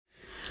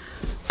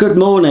Good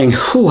morning.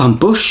 Oh, I'm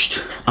bushed.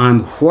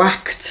 I'm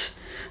whacked.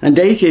 And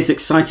Daisy is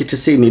excited to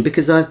see me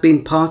because I've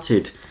been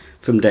parted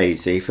from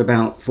Daisy for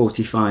about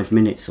 45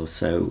 minutes or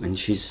so, and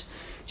she's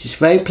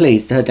very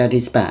pleased her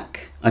daddy's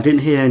back. I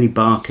didn't hear any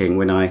barking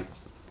when I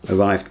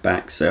arrived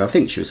back, so I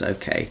think she was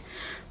okay.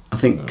 I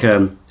think,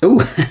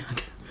 oh,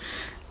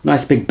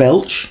 nice big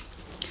belch.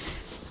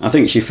 I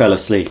think she fell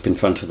asleep in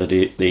front of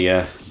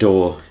the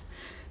door.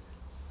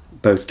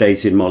 Both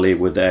Daisy and Molly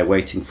were there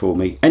waiting for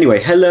me.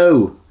 Anyway,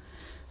 hello,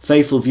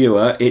 faithful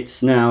viewer.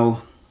 It's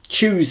now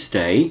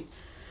Tuesday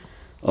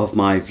of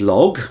my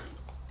vlog.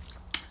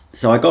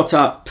 So I got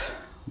up,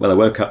 well,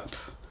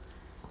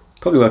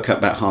 probably woke up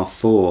about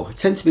 4:30. I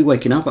tend to be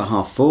waking up at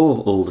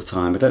 4:30 all the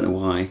time. I don't know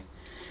why.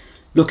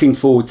 Looking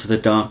forward to the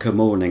darker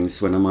mornings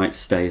when I might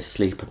stay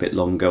asleep a bit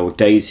longer, or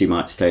Daisy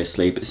might stay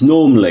asleep. It's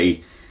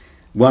normally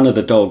one of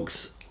the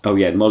dogs. Oh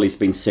yeah, Molly's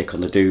been sick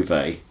on the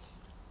duvet.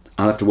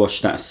 I'll have to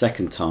wash that a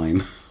second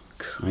time.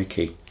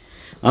 Crikey.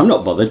 I'm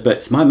not bothered, but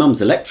it's my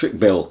mum's electric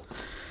bill.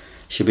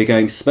 Should be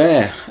going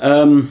spare.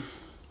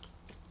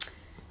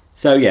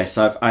 So yes,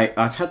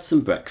 I've had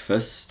some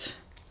breakfast.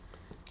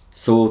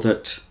 Saw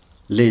that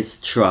Liz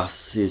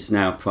Truss is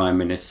now Prime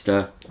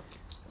Minister.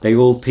 They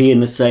all pee in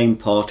the same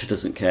pot. It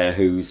doesn't care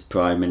who's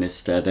Prime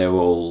Minister. They're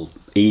all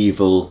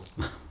evil,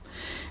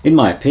 in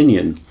my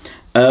opinion.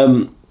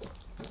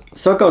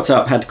 So I got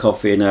up, had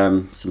coffee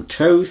and some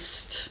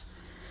toast.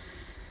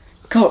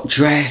 Got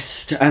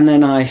dressed, and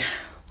then I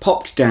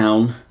popped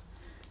down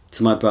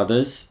to my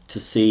brother's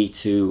to see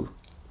to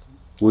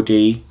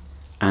Woody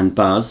and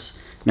Buzz.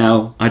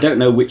 Now, I don't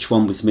know which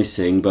one was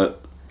missing,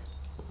 but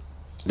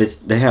there's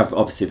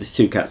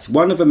two cats.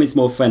 One of them is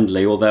more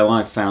friendly, although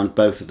I found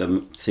both of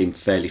them seem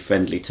fairly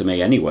friendly to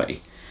me anyway.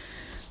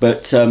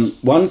 But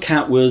one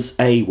cat was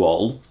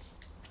AWOL.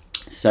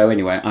 So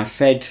anyway, I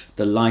fed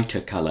the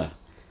lighter colour,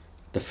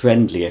 the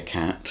friendlier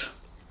cat.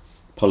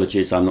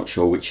 Apologies, I'm not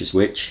sure which is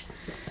which.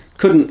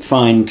 Couldn't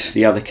find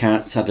the other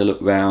cats, had a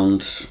look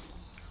round.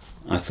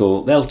 I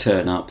thought they'll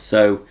turn up.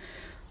 So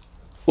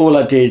all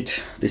I did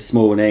this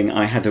morning,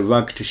 I had a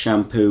rug to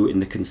shampoo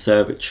in the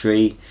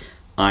conservatory.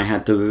 I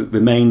had the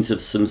remains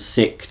of some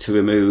sick to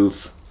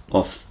remove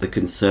off the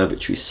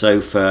conservatory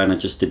sofa, and I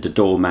just did the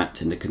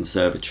doormat in the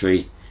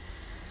conservatory.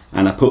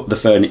 And I put the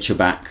furniture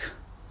back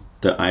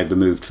that I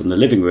removed from the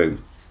living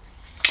room.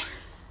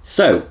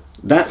 So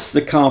that's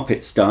the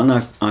carpets done.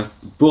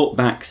 I've brought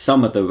back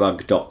some of the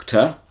rug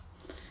doctor,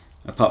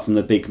 apart from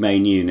the big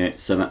main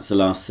unit, so that's the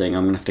last thing.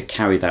 I'm gonna have to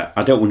carry that.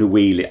 I don't want to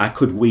wheel it. I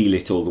could wheel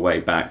it all the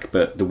way back,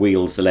 but the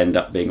wheels will end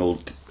up being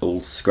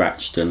all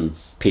scratched and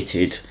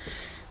pitted,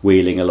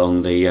 wheeling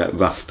along the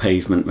rough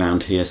pavement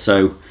round here.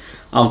 So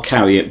I'll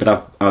carry it,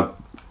 but I've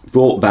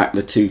brought back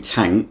the two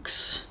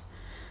tanks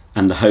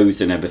and the hose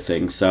and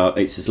everything, so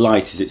it's as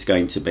light as it's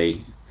going to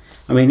be.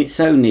 I mean, it's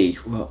only,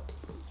 what,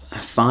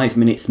 5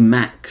 minutes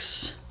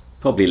max,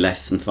 probably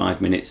less than 5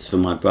 minutes for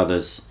my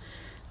brother's.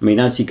 I mean,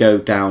 as you go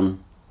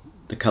down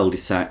the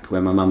cul-de-sac where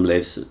my mum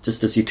lives,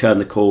 just as you turn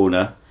the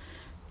corner,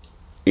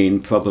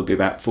 in probably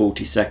about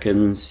 40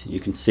 seconds, you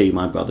can see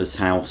my brother's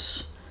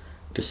house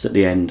just at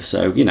the end.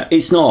 So, you know,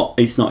 it's not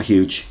a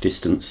huge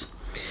distance.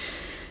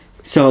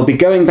 So I'll be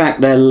going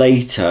back there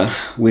later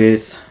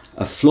with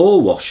a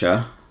floor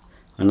washer,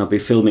 and I'll be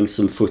filming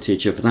some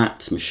footage of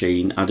that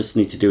machine. I just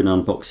need to do an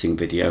unboxing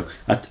video.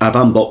 I've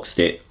unboxed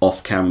it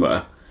off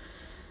camera,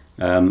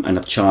 and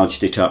I've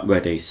charged it up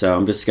ready. So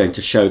I'm just going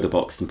to show the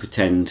box and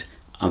pretend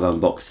I've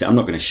unboxed it. I'm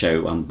not going to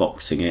show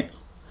unboxing it.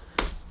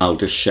 I'll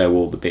just show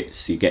all the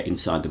bits you get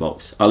inside the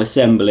box. I'll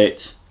assemble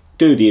it,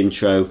 do the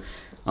intro.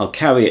 I'll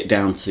carry it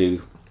down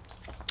to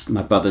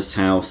my brother's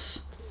house,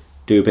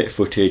 do a bit of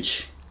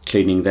footage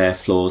cleaning their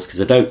floors,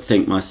 because I don't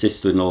think my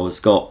sister-in-law has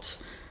got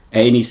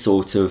any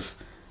sort of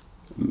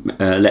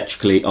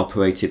electrically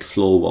operated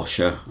floor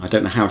washer. I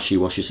don't know how she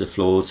washes her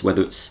floors,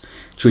 whether it's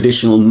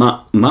traditional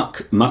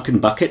muck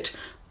and bucket,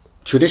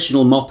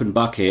 traditional mop and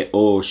bucket,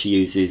 or she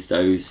uses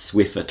those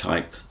Swiffer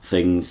type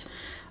things.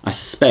 I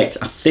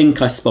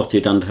think I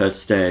spotted under her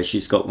stairs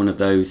she's got one of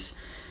those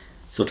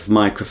sort of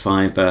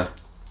microfiber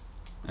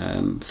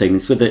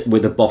things with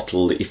a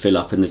bottle that you fill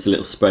up, and there's a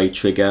little spray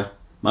trigger.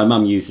 My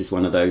mum uses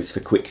one of those for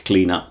quick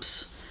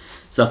cleanups.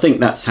 So I think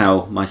that's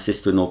how my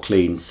sister-in-law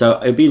cleans.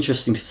 So it'd be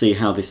interesting to see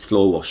how this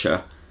floor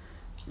washer,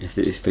 if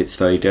it's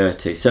very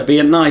dirty. So it'd be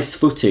a nice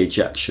footage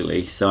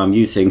actually. So I'm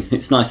using,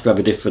 it's nice to have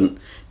a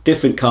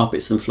different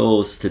carpets and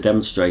floors to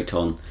demonstrate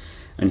on.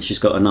 And she's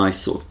got a nice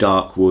sort of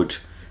dark wood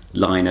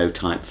lino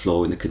type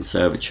floor in the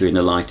conservatory and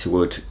a lighter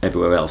wood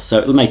everywhere else. So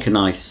it'll make a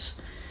nice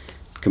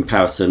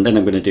comparison. Then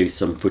I'm going to do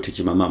some footage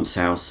of my mum's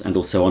house and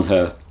also on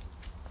her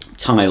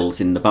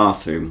tiles in the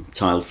bathroom,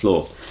 tiled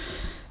floor.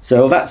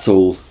 So that's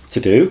all to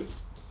do,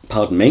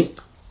 pardon me.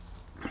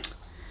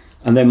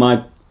 And then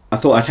I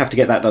thought I'd have to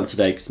get that done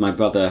today because my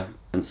brother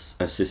and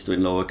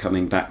sister-in-law are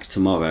coming back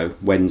tomorrow,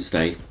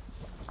 Wednesday.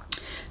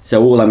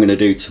 So all I'm going to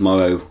do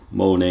tomorrow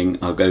morning,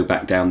 I'll go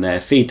back down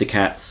there, feed the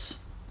cats,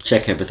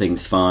 check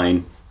everything's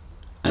fine,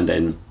 and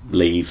then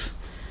leave.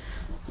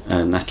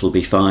 And that'll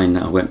be fine.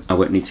 I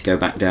won't need to go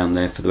back down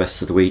there for the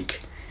rest of the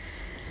week.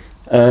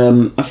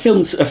 I've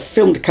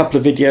filmed a couple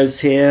of videos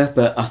here,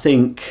 but I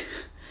think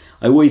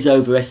I always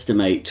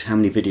overestimate how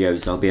many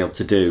videos I'll be able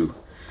to do.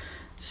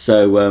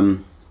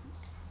 So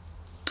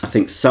I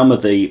think some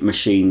of the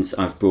machines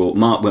I've brought,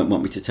 Mark won't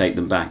want me to take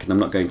them back, and I'm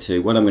not going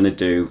to. What I'm going to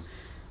do,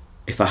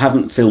 if I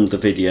haven't filmed the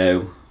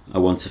video I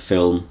want to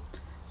film,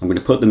 I'm going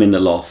to put them in the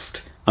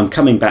loft. I'm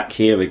coming back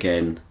here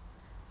again.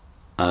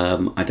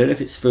 I don't know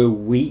if it's for a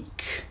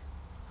week.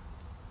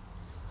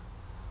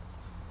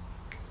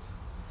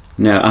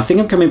 No, I think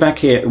I'm coming back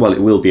here. Well,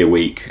 it will be a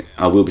week.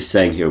 I will be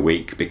staying here a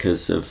week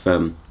because of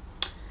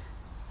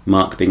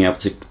Mark being able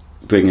to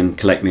bring and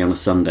collect me on a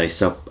Sunday.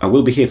 So I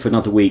will be here for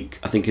another week,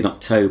 I think in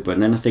October.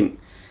 And then I think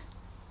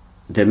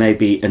there may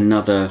be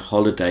another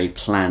holiday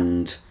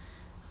planned.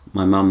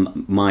 My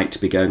mum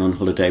might be going on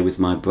holiday with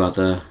my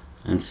brother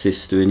and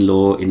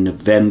sister-in-law in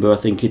November, I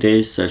think it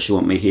is. So she'll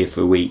want me here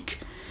for a week.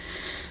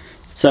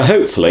 So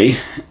hopefully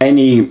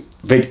any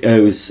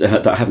videos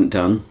that I haven't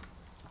done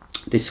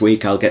this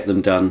week, I'll get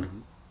them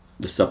done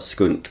the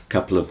subsequent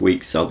couple of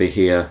weeks I'll be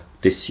here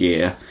this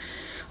year.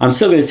 I'm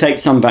still going to take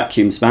some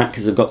vacuums back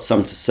because I've got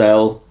some to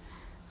sell,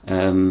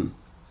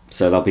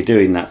 so I'll be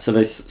doing that. So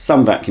there's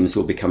some vacuums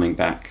will be coming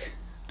back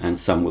and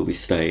some will be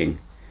staying.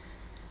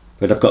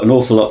 But I've got an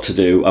awful lot to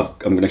do. I'm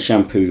going to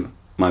shampoo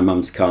my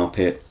mum's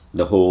carpet,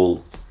 the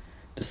hall,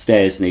 the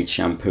stairs need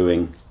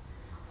shampooing,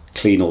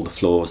 clean all the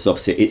floors.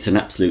 Obviously it's an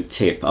absolute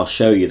tip. I'll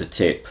show you the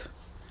tip.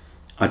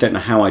 I don't know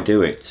how I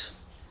do it.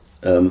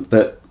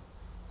 But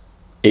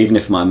even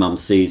if my mum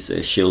sees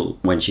this,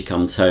 when she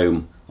comes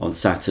home on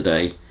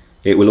Saturday,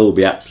 it will all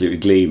be absolutely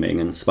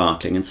gleaming and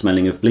sparkling and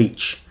smelling of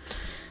bleach.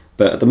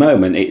 But at the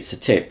moment it's a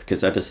tip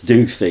because I just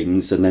do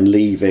things and then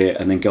leave it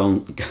and then go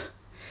on.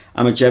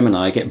 I'm a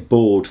Gemini, I get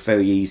bored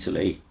very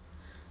easily.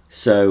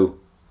 So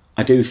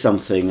I do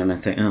something and I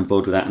think, oh, I'm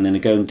bored with that, and then I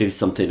go and do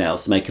something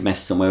else, make a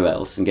mess somewhere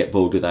else and get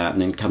bored with that,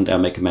 and then come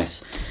down, make a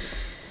mess.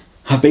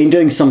 I've been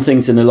doing some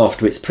things in the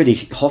loft, but it's pretty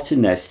hot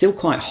in there. Still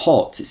quite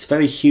hot. It's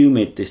very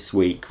humid this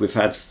week. We've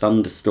had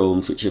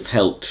thunderstorms which have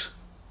helped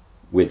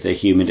with the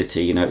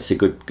humidity. You know, it's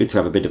good to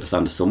have a bit of a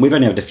thunderstorm. We've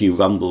only had a few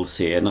rumbles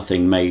here,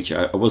 nothing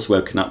major. I was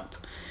woken up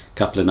a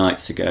couple of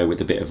nights ago with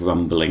a bit of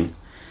rumbling,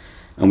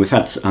 and we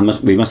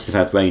must have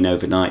had rain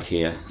overnight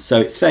here.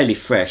 So it's fairly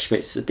fresh, but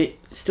it's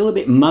still a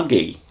bit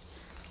muggy,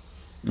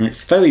 and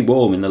it's very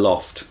warm in the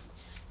loft.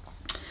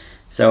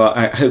 So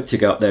I hope to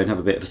go up there and have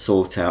a bit of a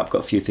sort out. I've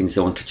got a few things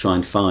I want to try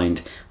and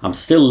find. I'm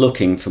still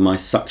looking for my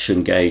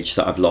suction gauge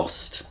that I've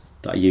lost,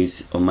 that I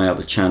use on my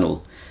other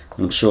channel.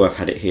 I'm sure I've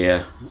had it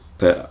here,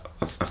 but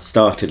I've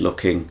started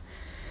looking.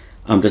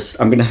 I'm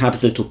going to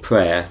have a little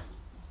prayer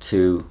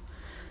to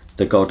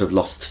the God of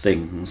lost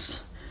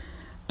things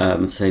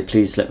and say,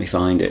 please let me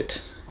find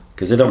it.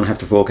 Because I don't want to have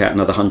to fork out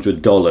another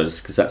 $100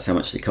 because that's how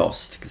much they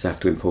cost, because I have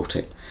to import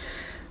it.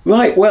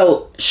 Right,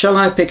 well, shall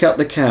I pick up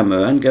the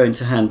camera and go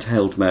into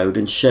handheld mode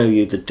and show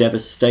you the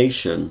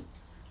devastation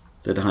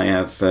that I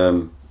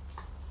have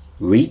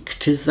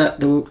wreaked, is that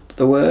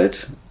the word,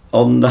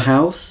 on the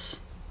house?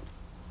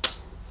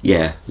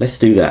 Yeah, let's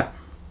do that.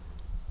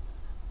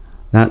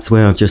 That's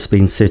where I've just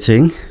been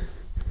sitting.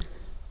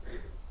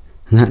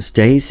 And that's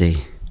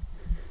Daisy.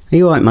 Are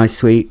you all right, my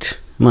sweet?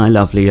 My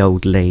lovely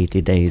old lady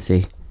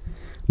Daisy.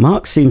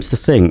 Mark seems to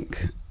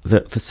think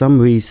that for some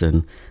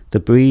reason the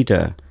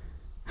breeder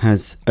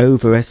has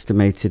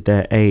overestimated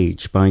their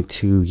age by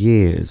 2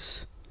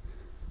 years,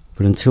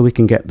 but until we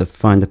can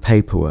find the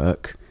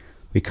paperwork,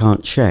 we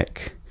can't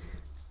check.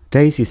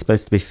 Daisy's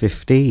supposed to be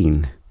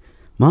 15.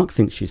 Mark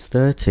thinks she's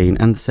 13,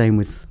 and the same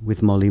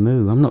with Molly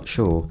Moo. I'm not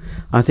sure.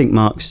 I think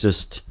Mark's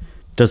just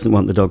doesn't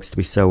want the dogs to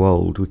be so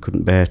old. We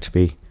couldn't bear to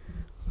be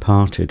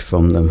parted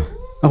from them.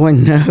 Oh, I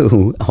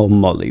know. Oh,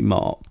 Molly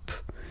Mop.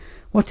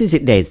 What is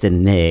it,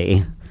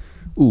 Daisy?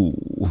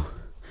 Ooh.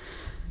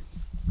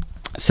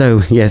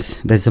 So, yes,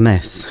 there's a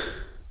mess.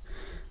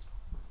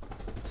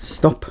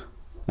 Stop.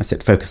 That's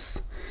it, focus.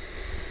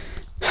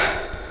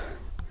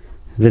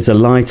 There's a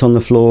light on the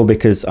floor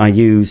because I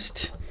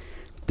used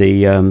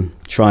the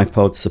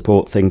tripod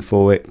support thing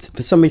for it.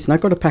 For some reason, I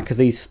got a pack of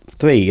these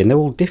 3 and they're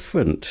all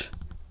different.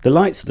 The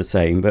lights are the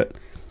same, but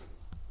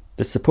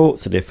the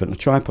supports are different. The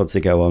tripods they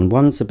go on.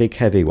 One's a big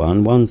heavy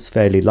one, one's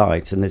fairly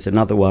light, and there's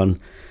another one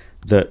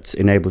that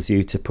enables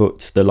you to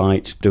put the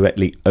light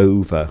directly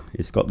over.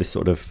 It's got this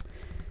sort of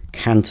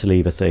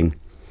cantilever thing.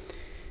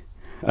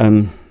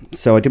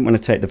 So I didn't want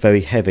to take the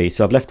very heavy,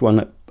 so I've left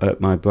one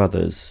at my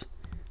brother's,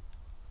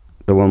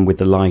 the one with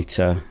the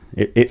lighter.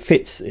 It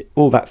fits,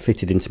 all that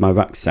fitted into my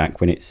rucksack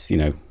when it's, you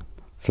know,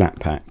 flat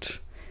packed,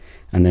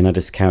 and then I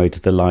just carried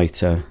the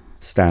lighter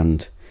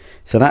stand.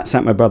 So that's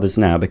at my brother's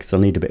now because I'll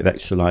need a bit of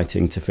extra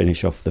lighting to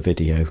finish off the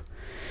video.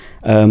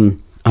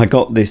 I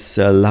got this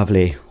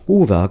lovely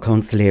Hoover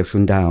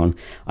Constellation down.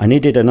 I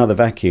needed another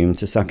vacuum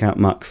to suck out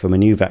muck from a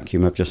new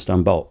vacuum I've just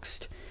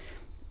unboxed,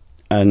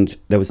 and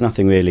there was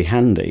nothing really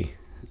handy,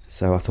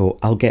 so I thought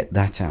I'll get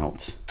that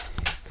out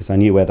because I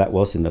knew where that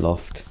was in the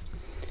loft.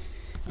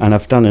 And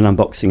I've done an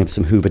unboxing of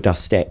some Hoover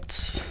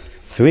Dustettes,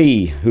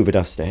 3 Hoover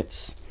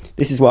Dustettes.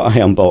 this is what I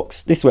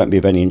unboxed. This won't be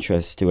of any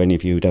interest to any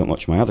of you who don't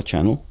watch my other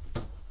channel.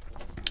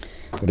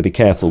 Got to be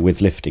careful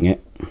with lifting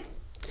it.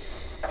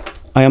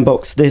 I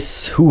unboxed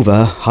this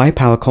Hoover High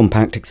Power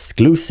Compact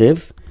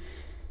Exclusive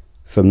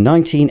from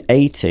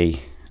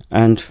 1980,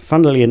 and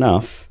funnily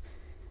enough,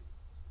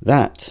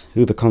 that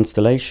Hoover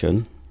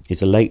Constellation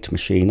is a late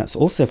machine. That's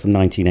also from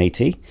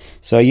 1980.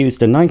 So I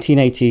used a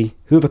 1980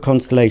 Hoover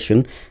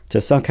Constellation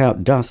to suck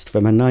out dust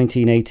from a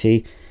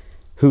 1980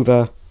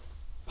 Hoover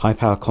High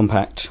Power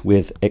Compact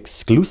with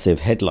exclusive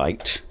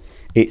headlight.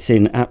 It's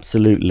in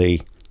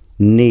absolutely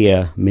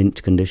near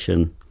mint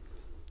condition.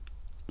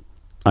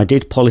 I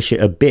did polish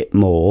it a bit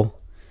more.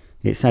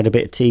 It's had a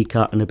bit of tea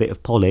cut and a bit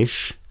of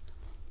polish,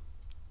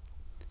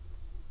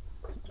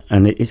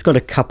 and it's got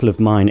a couple of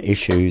minor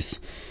issues.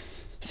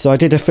 So I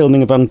did a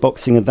filming of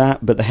unboxing of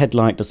that, but the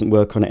headlight doesn't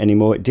work on it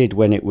anymore. It did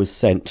when it was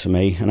sent to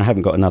me, and I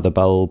haven't got another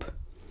bulb.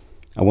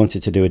 I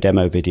wanted to do a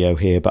demo video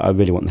here, but I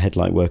really want the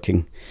headlight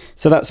working.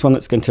 So that's one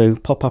that's going to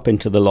pop up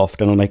into the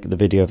loft, and I'll make the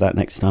video of that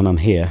next time I'm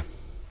here.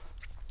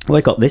 Oh,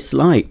 I got this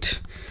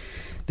light.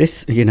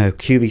 This, you know,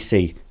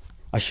 QVC.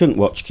 I shouldn't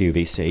watch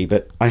QVC,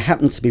 but I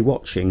happened to be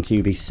watching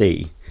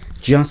QVC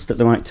just at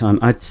the right time.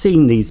 I'd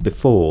seen these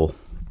before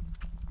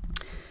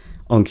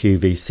on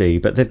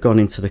QVC, but they've gone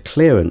into the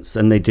clearance,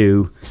 and they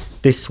do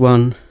this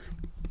one.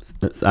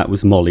 That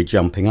was Molly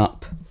jumping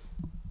up.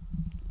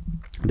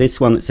 This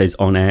one that says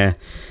on air.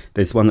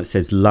 There's one that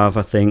says love,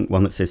 I think.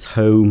 One that says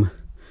home.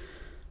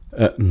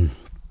 I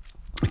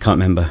can't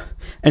remember.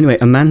 Anyway,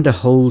 Amanda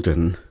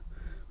Holden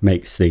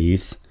makes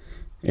these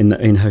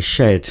in her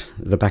shed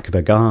at the back of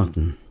her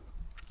garden.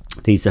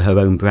 These are her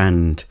own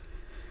brand,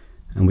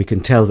 and we can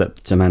tell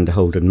that Amanda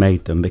Holden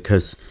made them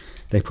because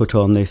they put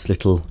on this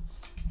little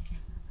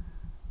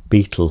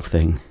beetle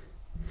thing.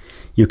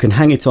 You can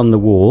hang it on the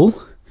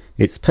wall.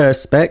 It's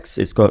perspex.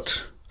 It's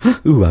got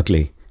ooh,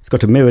 ugly. It's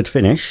got a mirrored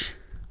finish,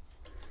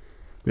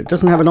 but it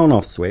doesn't have an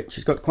on-off switch.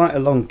 It's got quite a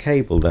long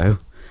cable though,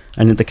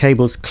 and the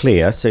cable's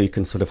clear, so you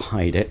can sort of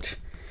hide it.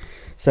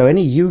 So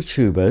any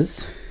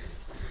YouTubers,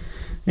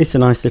 it's a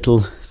nice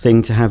little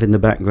thing to have in the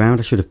background.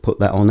 I should have put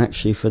that on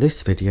actually for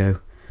this video.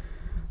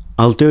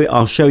 I'll do it.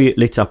 I'll show you it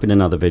lit up in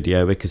another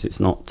video because it's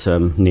not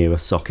near a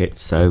socket.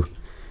 So,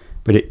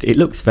 but it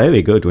looks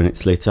very good when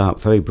it's lit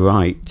up, very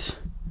bright.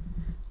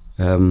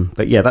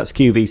 But yeah, that's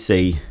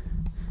QVC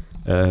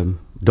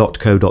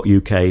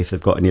 .co.uk if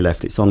they've got any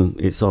left. It's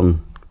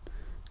on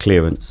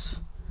clearance.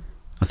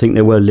 I think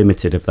they were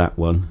limited of that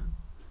one.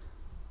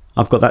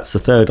 That's the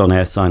third on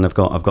air sign I've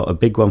got. I've got a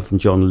big one from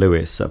John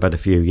Lewis I've had a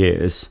few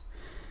years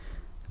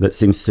that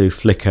seems to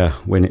flicker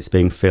when it's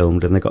being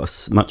filmed, and they've got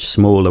a much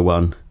smaller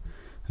one,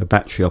 a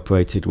battery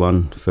operated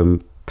one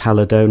from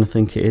Paladone, I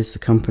think it is the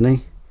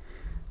company.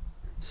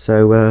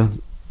 So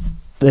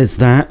there's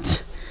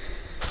that.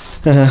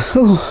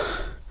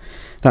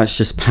 That's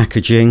just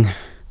packaging.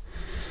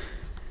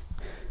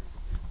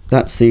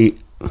 That's the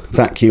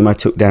vacuum I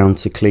took down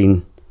to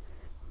clean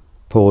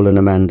Paul and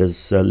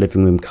Amanda's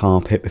living room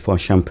carpet before I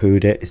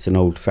shampooed it. It's an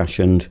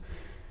old-fashioned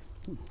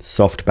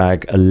soft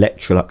bag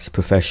Electrolux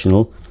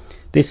Professional.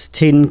 This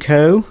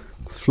Tinco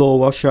floor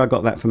washer, I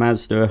got that from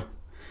Asda,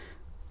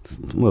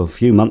 well, a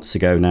few months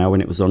ago now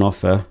when it was on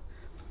offer.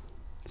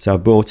 So I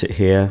brought it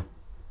here,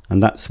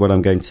 and that's what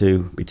I'm going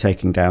to be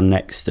taking down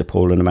next to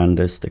Paul and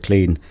Amanda's to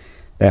clean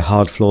their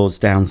hard floors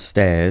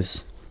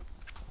downstairs.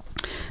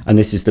 And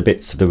this is the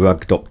bits of the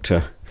Rug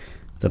Doctor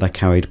that I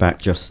carried back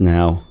just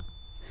now,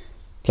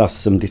 plus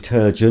some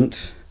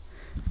detergent.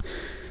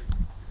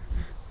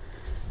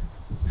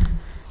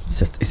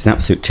 It's an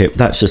absolute tip.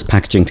 That's just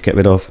packaging to get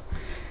rid of.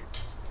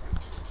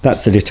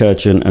 That's the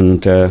detergent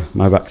and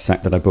my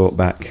rucksack that I brought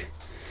back.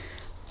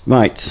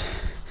 Right,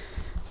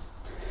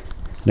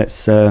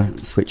 let's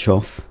switch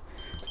off.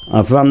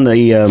 I've run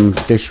the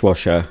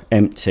dishwasher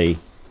empty.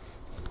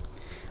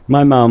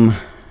 My mum,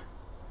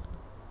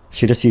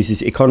 she just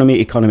uses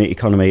economy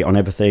on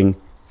everything.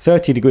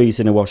 30 degrees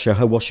in a washer.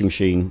 Her washing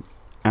machine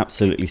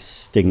absolutely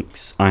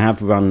stinks. I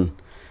have run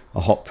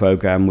a hot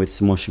program with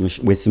some washing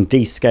machine, with some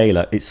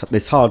descaler.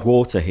 There's hard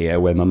water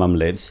here where my mum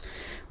lives.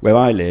 Where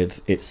I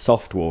live, it's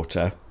soft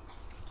water,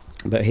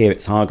 but here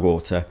it's hard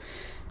water.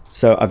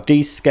 So I've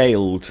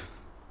descaled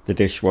the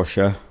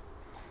dishwasher,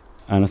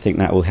 and I think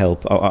that will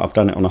help. I've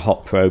done it on a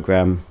hot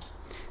program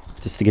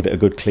just to give it a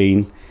good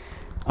clean.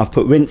 I've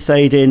put rinse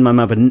aid in. My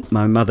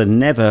mother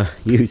never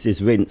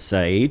uses rinse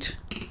aid,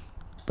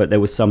 but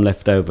there was some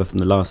left over from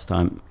the last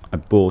time I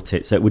bought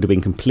it, so it would have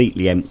been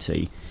completely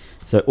empty.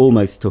 So it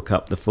almost took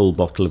up the full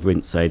bottle of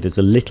rinse aid. There's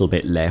a little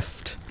bit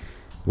left,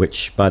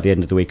 which by the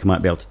end of the week I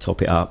might be able to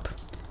top it up.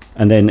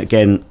 And then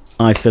again,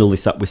 I fill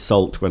this up with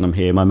salt when I'm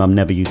here. My mum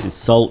never uses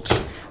salt,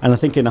 and I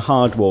think in a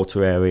hard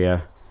water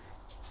area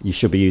you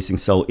should be using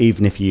salt,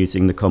 even if you're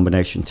using the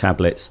combination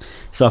tablets.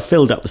 So I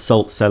filled up the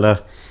salt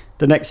cellar.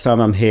 The next time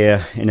I'm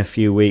here in a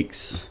few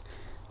weeks,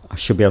 I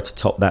should be able to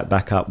top that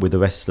back up with the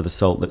rest of the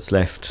salt that's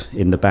left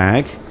in the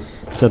bag.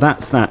 So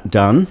that's that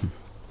done.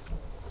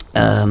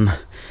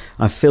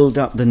 I filled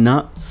up the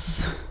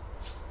nuts.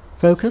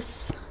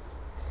 Focus.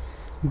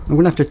 I'm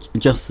going to have to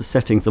adjust the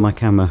settings on my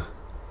camera.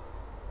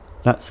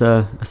 That's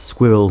a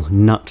squirrel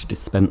nut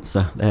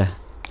dispenser there.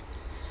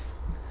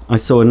 I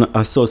saw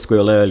a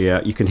squirrel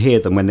earlier. You can hear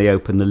them when they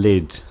open the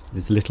lid.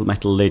 There's a little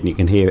metal lid and you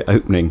can hear it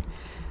opening.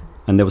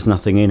 And there was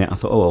nothing in it. I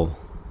thought, oh.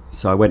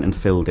 So I went and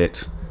filled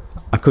it.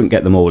 I couldn't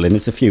get them all in.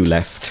 There's a few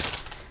left.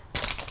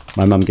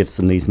 My mum gives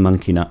them these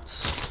monkey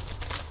nuts.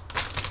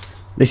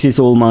 This is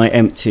all my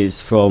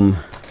empties from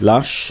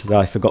Lush that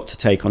I forgot to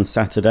take on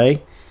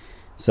Saturday.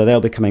 So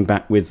they'll be coming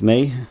back with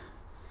me.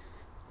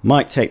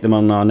 Might take them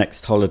on our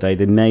next holiday.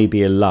 There may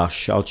be a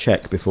Lush. I'll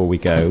check before we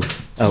go.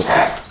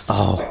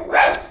 Oh.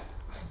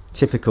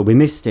 Typical. We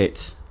missed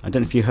it. I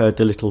don't know if you heard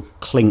the little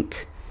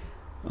clink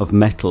of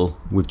metal.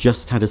 We've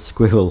just had a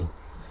squirrel.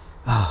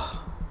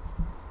 Ah.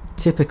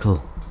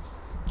 Typical.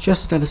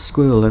 Just had a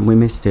squirrel and we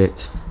missed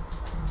it.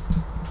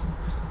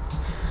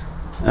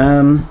 You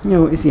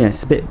know,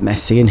 it's a bit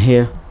messy in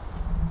here.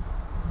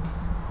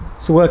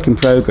 It's a work in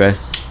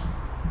progress.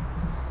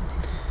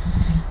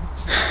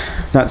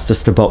 That's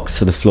just a box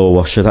for the floor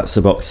washer. That's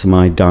a box for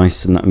my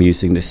Dyson that I'm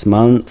using this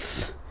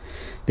month.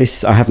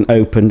 This I haven't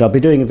opened. I'll be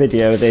doing a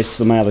video of this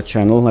for my other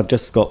channel. I've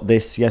just got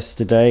this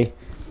yesterday.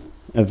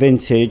 A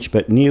vintage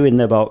but new in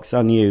the box,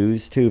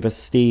 unused. To a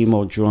steam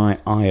or dry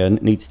iron.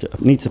 It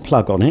needs a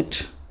plug on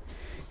it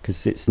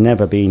because it's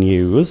never been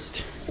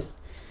used.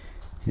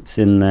 It's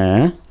in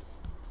there.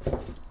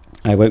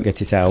 I won't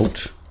get it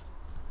out.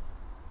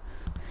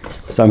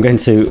 So I'm going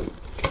to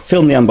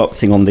film the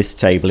unboxing on this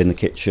table in the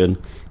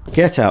kitchen,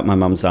 get out my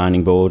mum's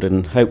ironing board,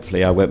 and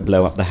hopefully I won't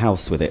blow up the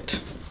house with it.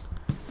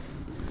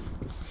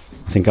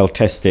 I think I'll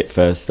test it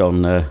first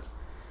on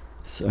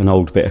an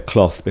old bit of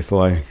cloth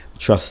before I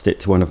trust it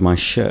to one of my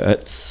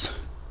shirts.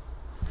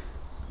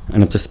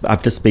 And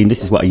I've just been,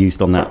 this is what I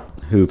used on that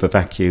Hoover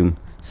vacuum.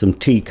 Some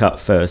tea-cut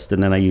first,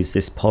 and then I use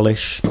this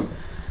polish.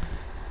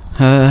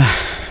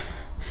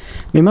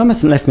 My mum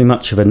hasn't left me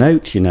much of a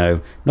note, you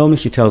know. Normally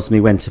she tells me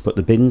when to put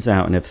the bins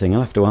out and everything.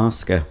 I'll have to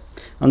ask her.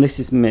 And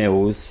this is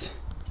Mills.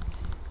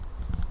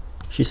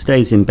 She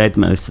stays in bed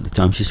most of the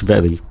time. She's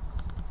very,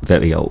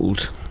 very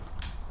old.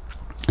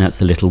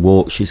 That's a little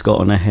wart she's got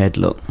on her head,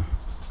 look.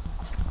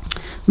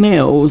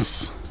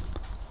 Mills.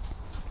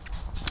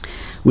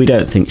 We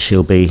don't think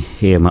she'll be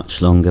here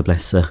much longer,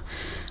 bless her.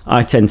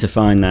 I tend to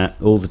find that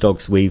all the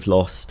dogs we've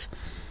lost,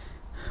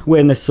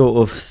 when they're sort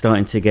of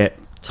starting to get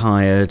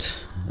tired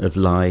of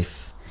life,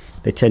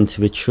 they tend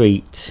to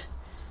retreat,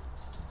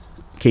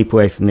 keep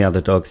away from the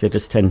other dogs. They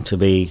just tend to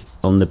be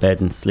on the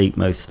bed and sleep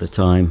most of the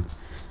time.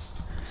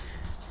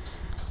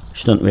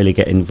 She doesn't really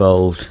get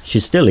involved.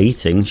 She's still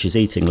eating. She's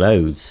eating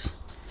loads.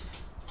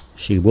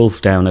 She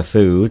wolfed down her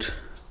food,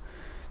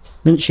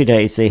 didn't she,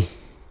 Daisy?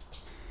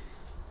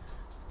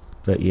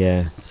 But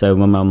yeah, so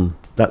my mum,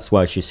 that's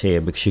why she's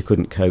here, because she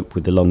couldn't cope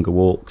with the longer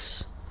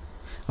walks.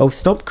 Oh,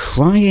 stop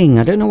crying.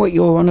 I don't know what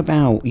you're on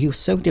about. You're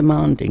so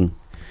demanding.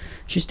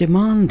 She's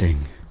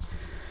demanding.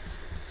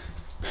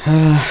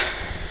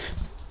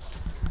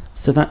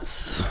 So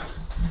that's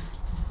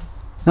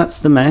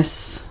the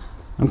mess.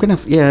 I'm gonna,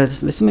 yeah,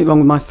 there's something wrong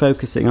with my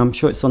focusing. I'm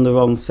sure it's on the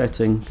wrong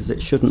setting because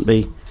it shouldn't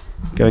be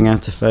going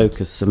out of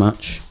focus so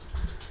much.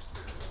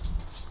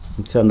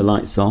 I'll turn the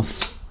lights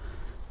off.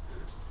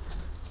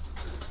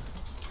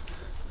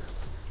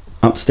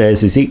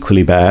 Upstairs is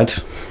equally bad.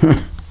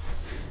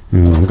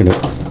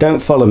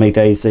 Don't follow me,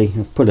 Daisy.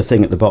 I've put a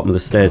thing at the bottom of the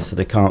stairs so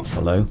they can't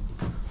follow.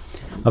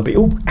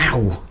 Oh,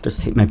 ow,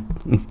 just hit me.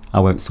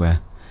 I won't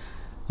swear.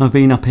 I've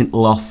been up in the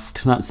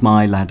loft. That's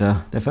my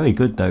ladder. They're very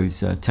good,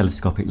 those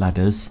telescopic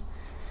ladders.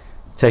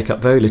 Take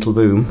up very little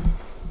room.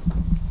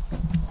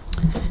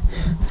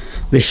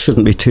 This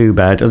shouldn't be too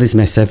bad. Oh, there's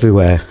mess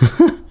everywhere.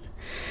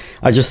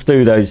 I just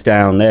threw those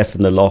down there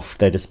from the loft.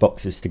 They're just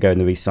boxes to go in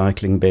the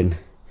recycling bin.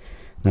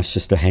 That's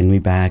just a Henry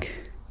bag.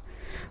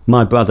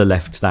 My brother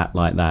left that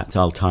like that.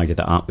 I'll tidy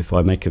that up before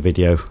I make a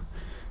video.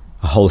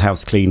 A whole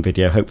house clean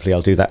video. Hopefully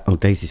I'll do that. Oh,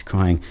 Daisy's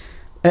crying.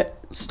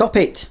 Stop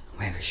it.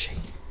 Where is she?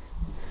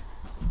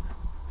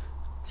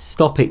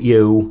 Stop it,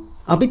 you.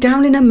 I'll be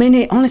down in a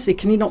minute. Honestly,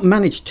 can you not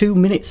manage 2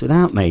 minutes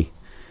without me?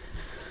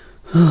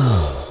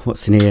 Oh,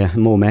 what's in here?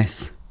 More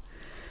mess.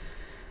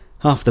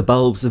 Half the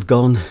bulbs have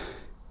gone.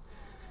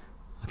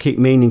 I keep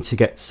meaning to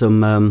get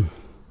some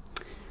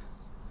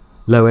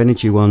low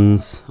energy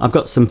ones. I've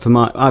got some for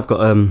my, I've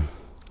got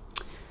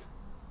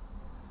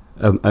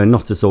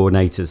not as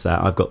ornate as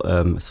that. I've got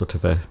sort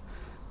of a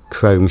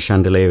chrome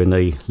chandelier in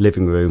the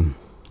living room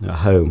at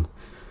home,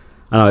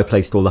 and I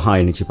replaced all the high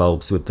energy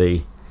bulbs with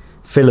the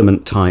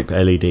filament type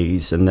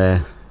LEDs, and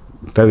they're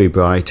very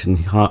bright and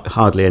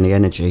hardly any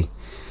energy.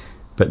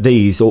 But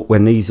these,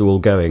 when these are all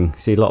going,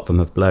 see, a lot of them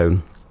have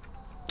blown.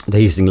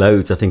 They're using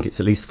loads. I think it's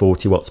at least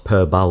 40 watts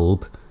per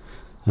bulb,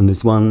 and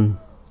there's 1,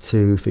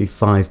 2, 3,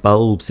 5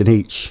 bulbs in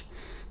each.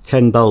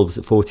 10 bulbs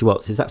at 40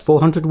 watts. Is that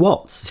 400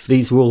 watts if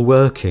these were all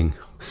working?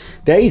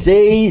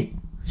 Daisy!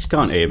 She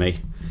can't hear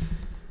me.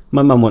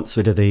 My mum wants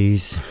rid of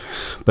these,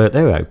 but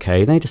they're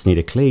okay. They just need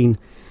a clean.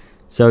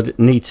 So I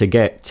need to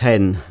get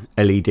 10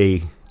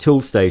 LED.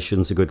 Tool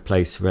station's a good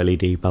place for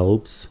LED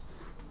bulbs.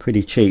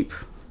 Pretty cheap.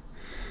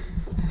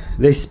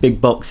 This big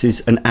box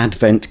is an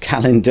advent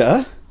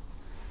calendar.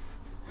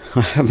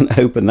 I haven't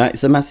opened that.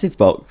 It's a massive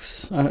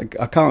box. I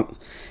can't,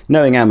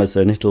 knowing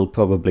Amazon, it'll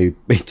probably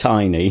be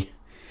tiny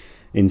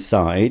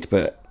inside,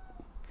 but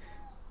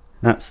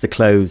that's the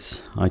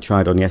clothes I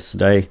tried on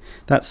yesterday.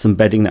 That's some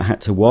bedding that I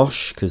had to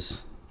wash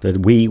because the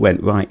wee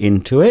went right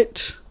into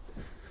it.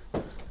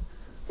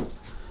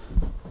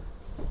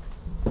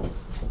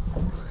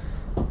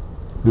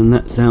 And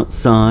that's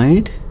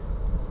outside.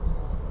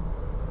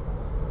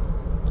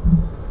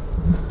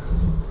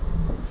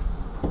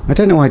 I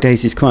don't know why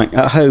Daisy's crying.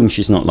 At home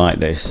she's not like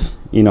this.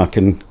 You know, I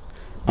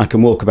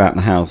can walk about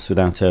the house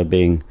without her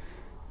being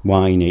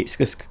whiny. It's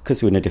just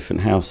because we're in a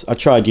different house. I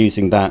tried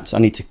using that. I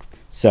need to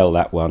sell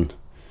that one.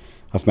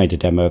 I've made a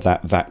demo of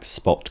that Vax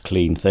spot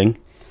clean thing.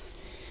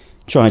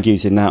 Tried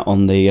using that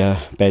on the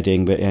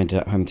bedding, but it ended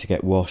up having to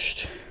get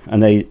washed.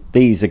 And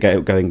these are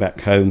going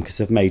back home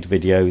because I've made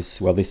videos.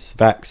 Well, this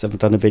Vax I've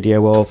done a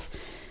video of.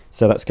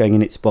 So that's going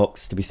in its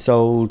box to be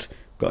sold.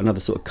 Got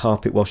another sort of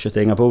carpet washer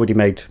thing. I've already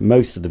made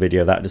most of the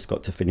video of that. I just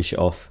got to finish it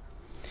off.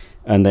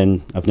 And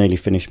then I've nearly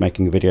finished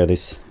making a video of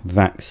this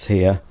Vax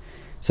here.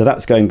 So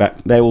that's going back.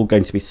 They're all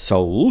going to be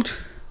sold.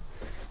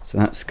 So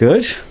that's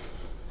good.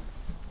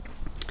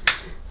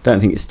 Don't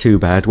think it's too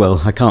bad.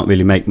 Well, I can't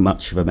really make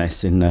much of a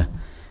mess in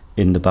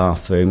the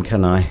bathroom,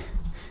 can I?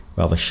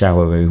 Well, the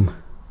shower room.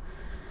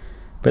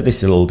 But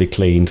this will all be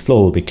cleaned.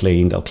 Floor will be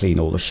cleaned. I'll clean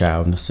all the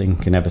shower and the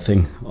sink and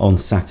everything on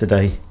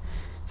Saturday.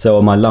 So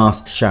on my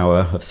last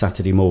shower of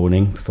Saturday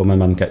morning, before my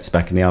mum gets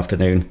back in the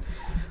afternoon,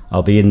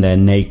 I'll be in there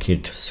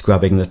naked,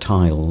 scrubbing the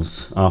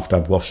tiles after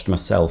I've washed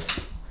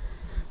myself.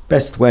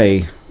 Best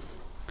way.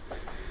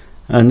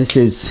 And this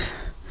is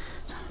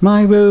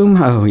my room.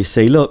 Oh, you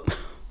see, look,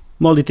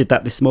 Molly did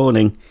that this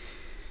morning.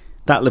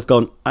 That'll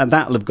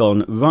have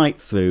gone right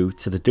through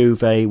to the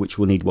duvet, which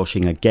will need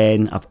washing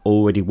again. I've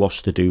already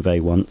washed the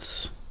duvet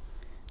once.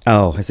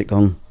 Oh, has it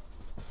gone?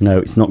 No,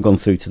 it's not gone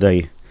through to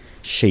the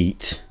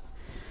sheet.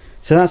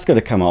 So that's got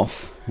to come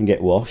off and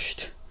get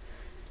washed.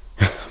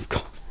 I've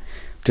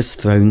just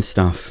thrown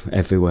stuff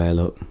everywhere,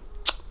 look.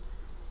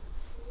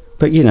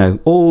 But you know,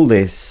 all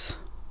this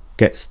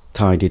gets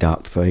tidied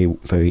up very,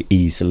 very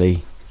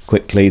easily,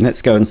 quickly.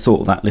 Let's go and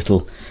sort that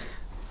little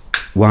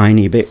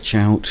whiny bitch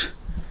out.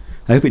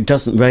 I hope it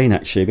doesn't rain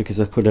actually, because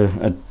I've put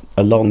a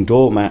long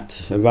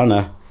doormat, a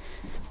runner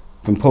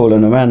from Paul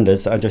and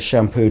Amanda's that I just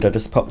shampooed. I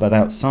just popped that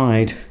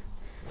outside.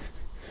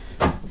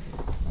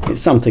 It's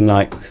something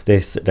like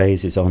this that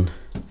Daisy's on.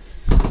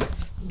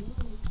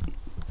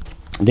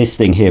 This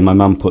thing here my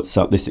mum puts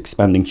up, this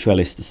expanding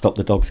trellis to stop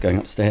the dogs going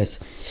upstairs.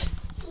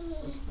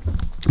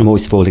 I'm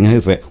always falling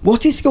over it.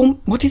 What is your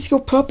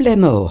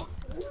problemo?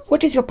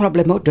 What is your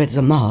problemo,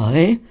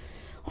 Dredsamai?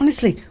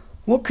 Honestly,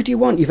 what could you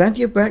want? You've had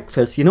your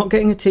breakfast. You're not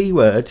getting a T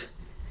word.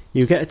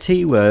 You get a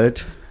T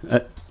word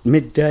at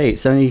midday.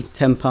 It's only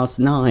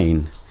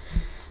 9:10.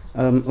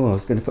 Oh, I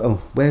was going to put...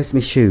 Oh, where's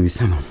my shoes?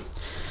 Hang on.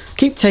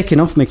 Keep taking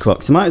off my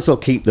Crocs. I might as well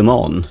keep them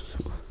on,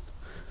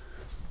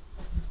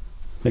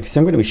 because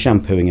I'm going to be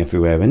shampooing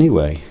everywhere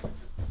anyway.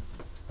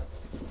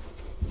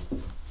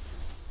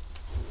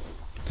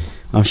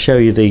 I'll show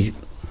you the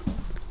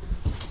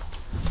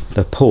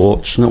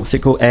porch. No, what's it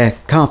called?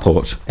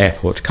 Carport.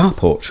 Airport.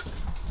 Carport.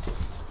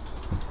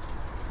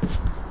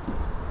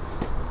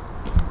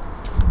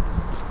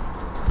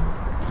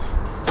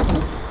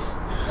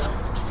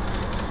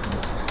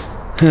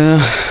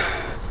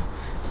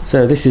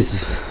 So this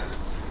is...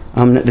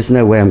 there's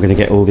no way I'm going to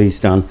get all these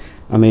done.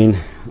 I mean,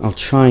 I'll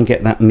try and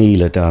get that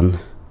Miele done,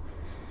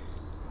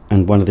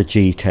 and one of the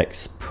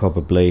G-Techs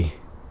probably.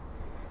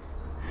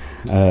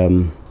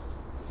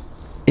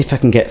 If I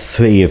can get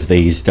 3 of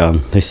these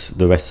done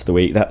the rest of the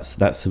week, that's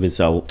the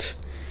result.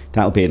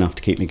 That'll be enough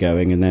to keep me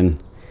going, and then,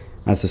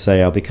 as I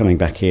say, I'll be coming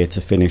back here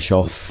to finish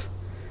off.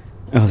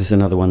 Oh, there's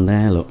another one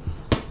there, look.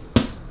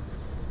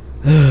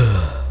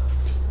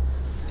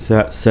 So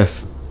that's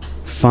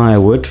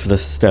firewood for the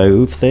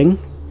stove thing.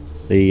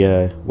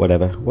 The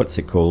whatever, what's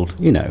it called?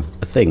 You know,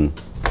 a thing.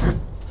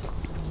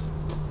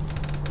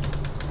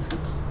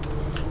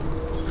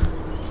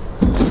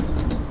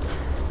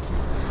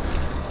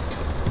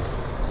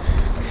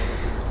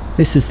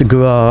 This is the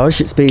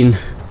garage. It's been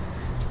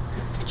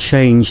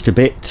changed a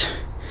bit.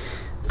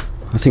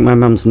 I think my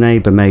mum's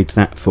neighbour made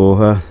that for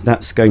her.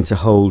 That's going to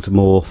hold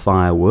more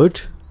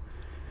firewood.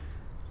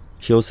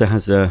 She also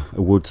has a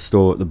wood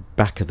store at the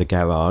back of the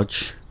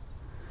garage.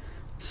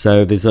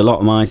 So there's a lot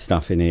of my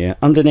stuff in here.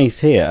 Underneath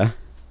here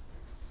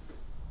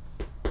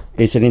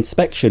is an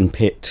inspection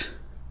pit.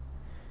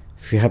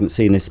 If you haven't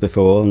seen this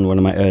before on one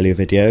of my earlier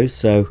videos,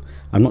 so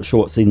I'm not sure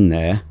what's in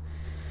there.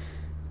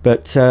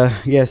 But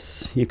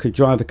yes, you could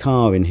drive a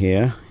car in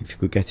here if you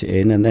could get it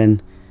in, and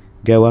then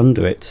go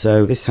under it.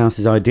 So this house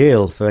is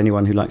ideal for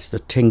anyone who likes to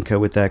tinker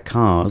with their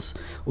cars.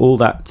 All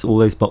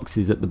those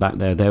boxes at the back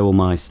there, they're all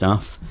my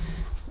stuff.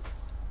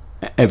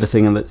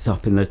 Everything that's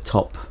up in the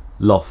top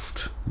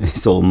loft,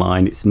 it's all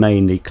mine. It's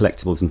mainly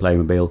collectibles and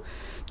Playmobil.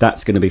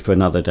 That's going to be for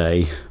another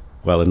day,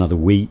 well, another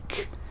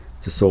week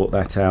to sort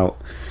that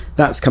out.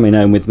 That's coming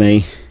home with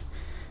me.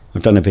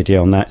 I've done a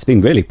video on that. It's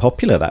been really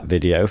popular, that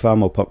video, far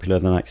more popular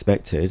than I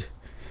expected.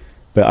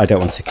 But I don't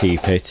want to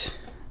keep it.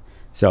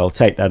 So I'll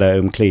take that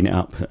home, clean it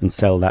up and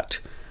sell that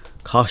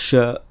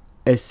Kasha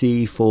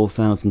SE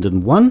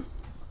 4001.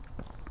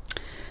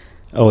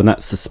 Oh, and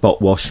that's the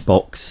spot wash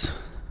box,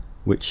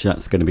 which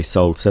that's going to be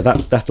sold. So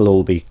that'll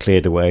all be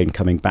cleared away and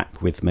coming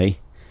back with me.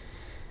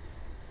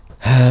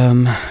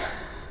 That's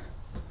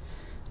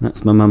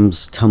my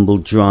mum's tumble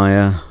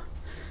dryer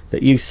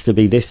that used to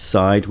be this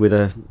side with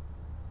a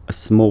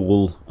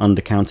small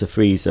under-counter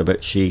freezer,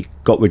 but she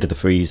got rid of the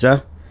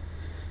freezer,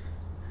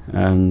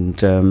 and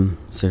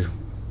so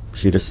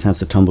she just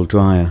has a tumble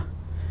dryer.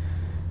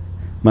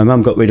 My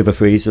mum got rid of a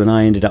freezer and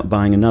I ended up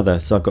buying another,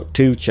 so I've got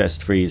 2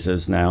 chest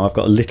freezers now. I've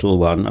got a little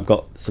one, I've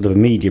got sort of a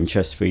medium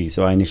chest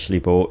freezer I initially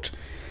bought,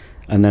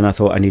 and then I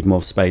thought I need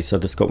more space, so I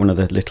just got one of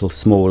the little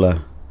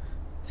smaller.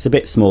 It's a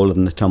bit smaller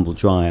than the tumble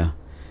dryer,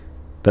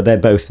 but they're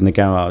both in the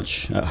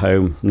garage at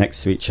home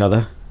next to each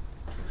other.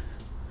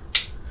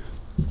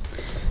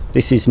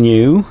 This is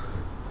new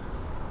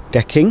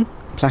decking,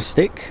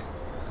 plastic,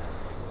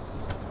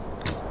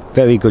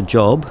 very good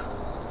job.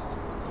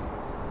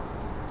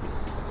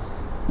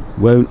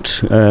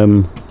 Won't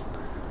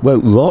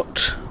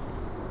rot.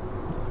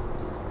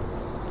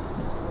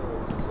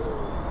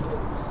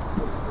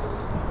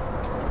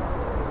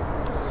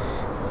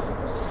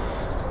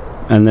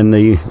 And then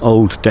the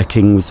old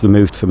decking was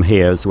removed from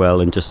here as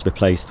well and just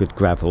replaced with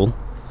gravel,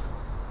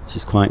 which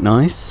is quite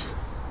nice.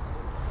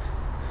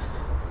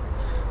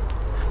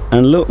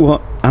 And look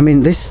what, I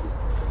mean, this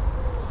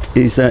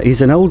is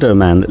he's an older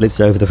man that lives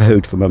over the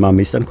road from my mum.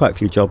 He's done quite a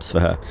few jobs for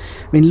her.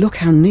 I mean, look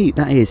how neat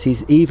that is.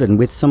 He's even,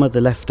 with some of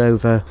the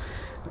leftover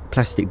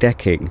plastic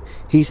decking,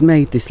 he's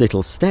made this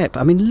little step.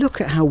 I mean,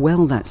 look at how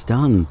well that's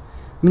done.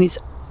 I mean, it's,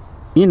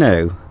 you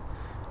know,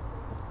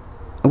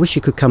 I wish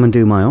you could come and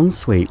do my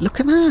ensuite. Look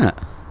at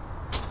that.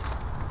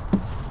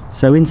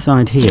 So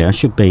inside here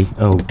should be,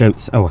 oh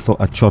I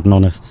thought I'd trodden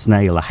on a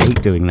snail. I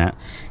hate doing that.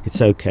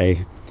 It's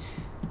okay.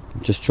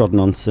 I've just trodden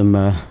on some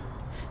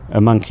a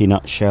monkey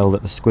nut shell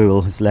that the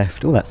squirrel has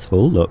left. Oh, that's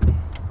full, look.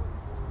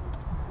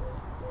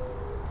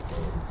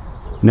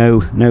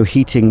 No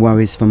heating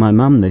worries for my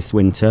mum this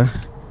winter.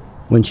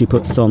 When she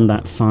puts on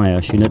that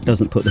fire, she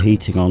doesn't put the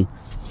heating on.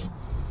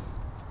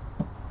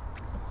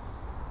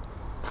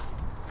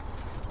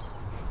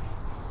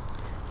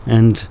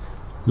 And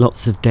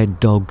lots of dead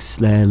dogs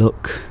there,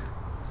 look,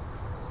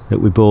 that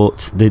we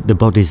bought. The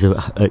bodies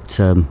are at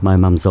my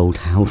mum's old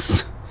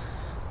house.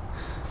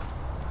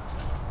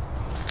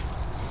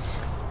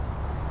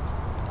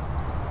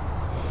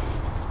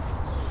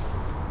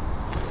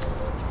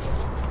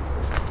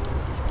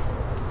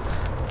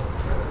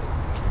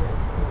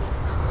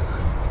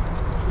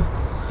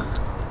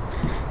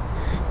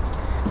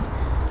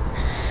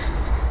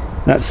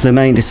 That's the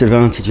main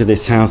disadvantage of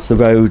this house, the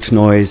road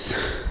noise.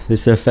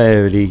 There's a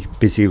fairly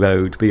busy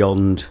road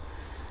beyond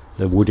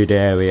the wooded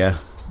area.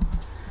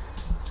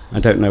 I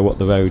don't know what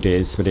the road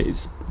is, but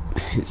it's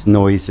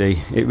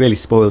noisy. It really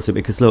spoils it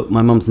because look,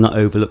 my mum's not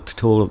overlooked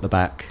at all at the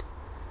back.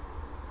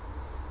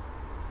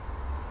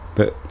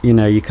 But you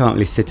know, you can't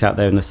really sit out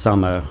there in the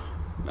summer.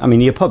 I mean,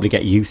 you'll probably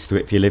get used to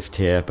it if you lived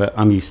here, but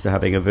I'm used to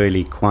having a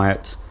really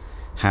quiet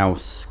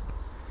house.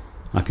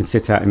 I can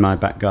sit out in my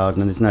back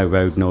garden and there's no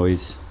road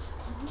noise.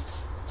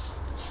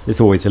 There's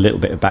always a little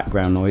bit of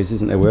background noise,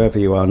 isn't there, wherever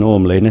you are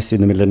normally, unless you're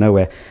in the middle of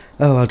nowhere.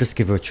 Oh, I'll just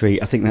give her a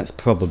treat. I think that's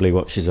probably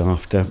what she's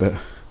after, but...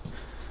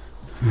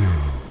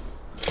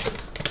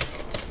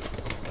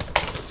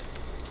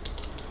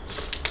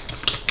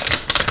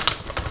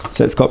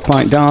 So it's got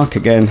quite dark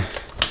again.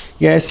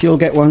 Yes, you'll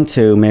get one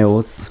too,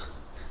 Mills.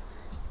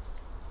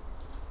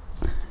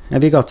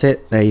 Have you got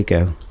it? There you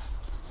go.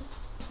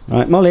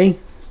 Right, Molly.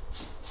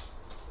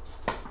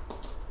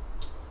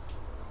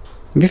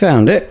 Have you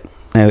found it?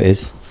 There it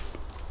is.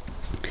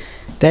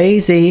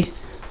 Daisy.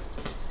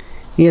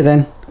 Here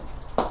then.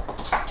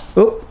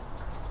 Oh.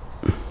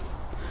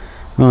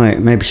 Right,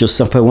 maybe she'll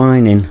stop her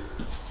whining.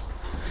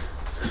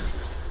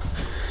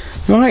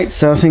 Right,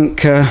 so I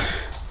think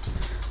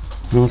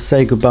I'll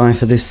say goodbye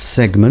for this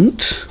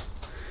segment.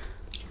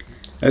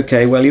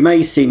 Okay, well, you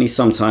may see me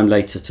sometime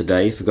later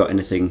today if I've got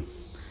anything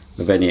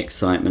of any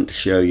excitement to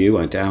show you.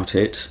 I doubt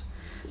it.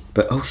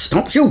 But, oh,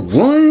 stop your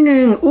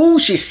whining. Oh,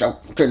 she's so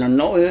fucking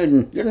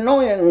annoying. You're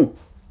annoying.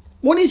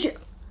 What is it?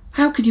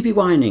 How could you be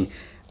whining?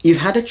 You've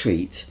had a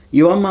treat.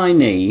 You're on my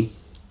knee.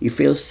 You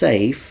feel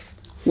safe.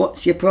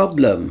 What's your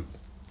problem?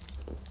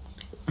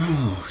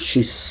 Oh,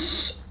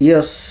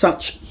 you're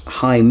such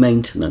high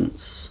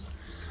maintenance.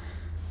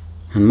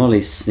 And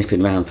Molly's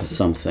sniffing around for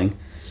something.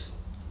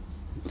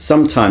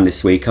 Sometime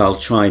this week I'll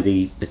try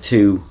the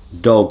 2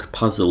 dog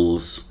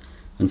puzzles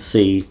and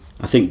see.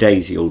 I think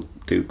Daisy will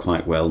do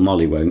quite well.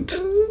 Molly won't.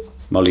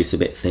 Molly's a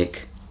bit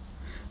thick.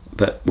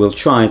 But we'll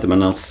try them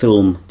and I'll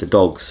film the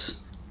dogs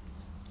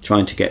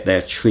trying to get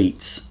their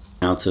treats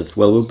out of...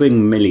 Well, we'll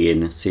bring Millie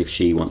in and see if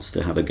she wants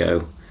to have a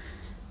go.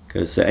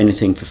 Because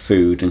anything for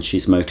food, and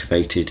she's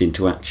motivated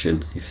into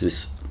action. If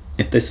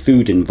there's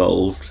food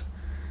involved,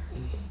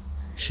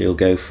 she'll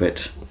go for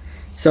it.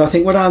 So I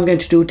think what I'm going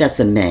to do,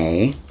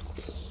 Desiree,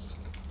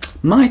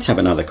 might have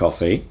another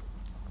coffee,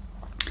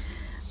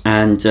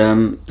 and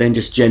then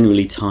just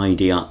generally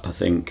tidy up, I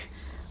think,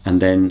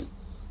 and then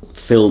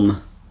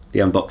film the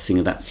unboxing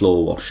of that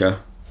floor washer.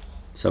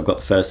 So I've got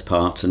the first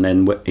part, and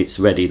then it's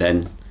ready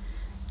then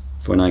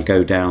for when I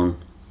go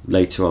down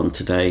later on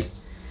today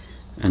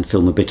and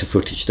film a bit of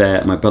footage there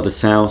at my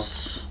brother's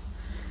house,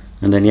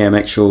 and then yeah,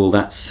 make sure all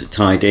that's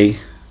tidy,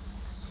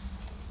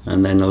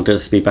 and then I'll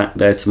just be back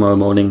there tomorrow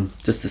morning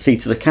just to see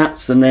to the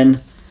cats, and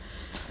then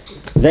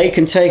they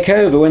can take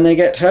over when they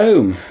get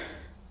home.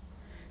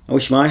 I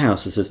wish my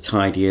house was as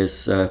tidy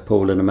as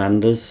Paul and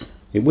Amanda's.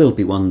 It will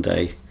be one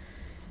day.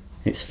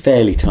 It's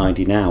fairly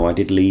tidy now. I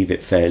did leave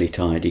it fairly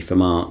tidy for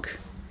Mark,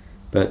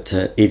 but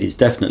it is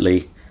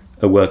definitely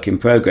a work in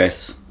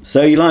progress.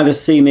 So you'll either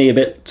see me a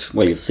bit,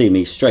 well, you'll see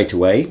me straight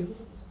away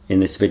in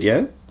this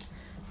video,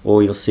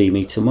 or you'll see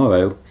me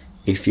tomorrow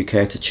if you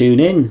care to tune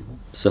in.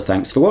 So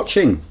thanks for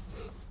watching.